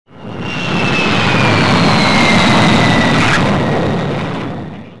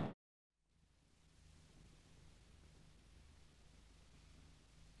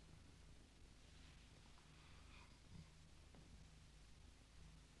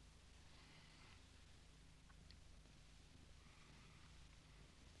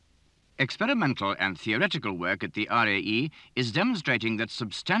Experimental and theoretical work at the RAE is demonstrating that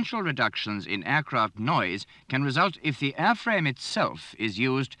substantial reductions in aircraft noise can result if the airframe itself is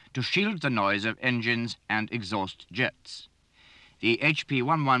used to shield the noise of engines and exhaust jets. The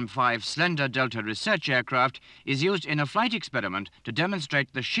HP115 Slender Delta research aircraft is used in a flight experiment to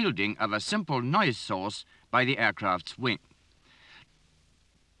demonstrate the shielding of a simple noise source by the aircraft's wing.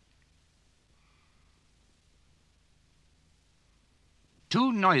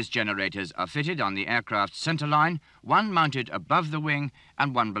 Two noise generators are fitted on the aircraft's centerline, one mounted above the wing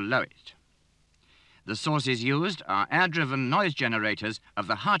and one below it. The sources used are air-driven noise generators of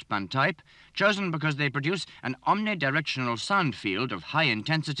the Hartmann type, chosen because they produce an omnidirectional sound field of high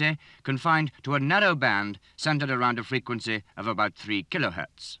intensity confined to a narrow band centered around a frequency of about 3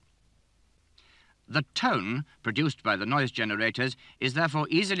 kilohertz. The tone produced by the noise generators is therefore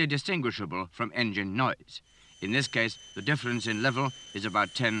easily distinguishable from engine noise. In this case, the difference in level is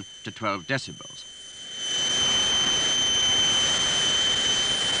about 10 to 12 decibels.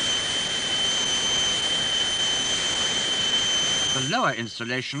 The lower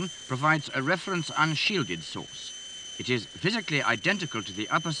installation provides a reference unshielded source. It is physically identical to the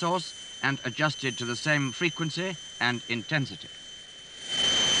upper source and adjusted to the same frequency and intensity.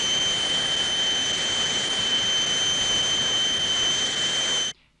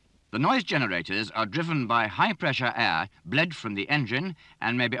 The noise generators are driven by high-pressure air bled from the engine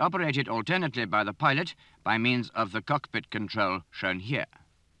and may be operated alternately by the pilot by means of the cockpit control shown here.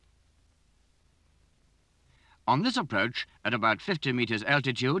 On this approach, at about 50 meters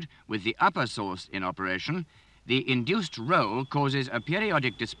altitude, with the upper source in operation, the induced roll causes a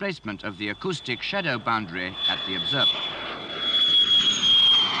periodic displacement of the acoustic shadow boundary at the observer.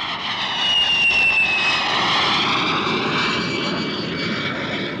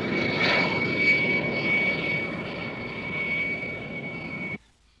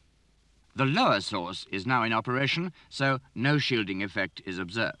 The lower source is now in operation, so no shielding effect is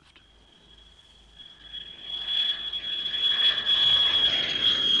observed.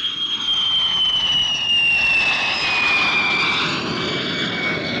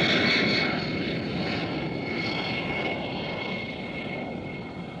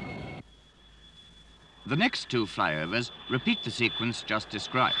 The next two flyovers repeat the sequence just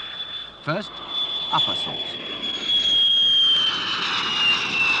described. First, upper source.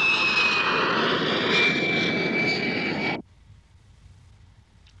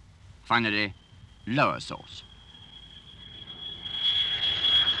 Finally, lower source.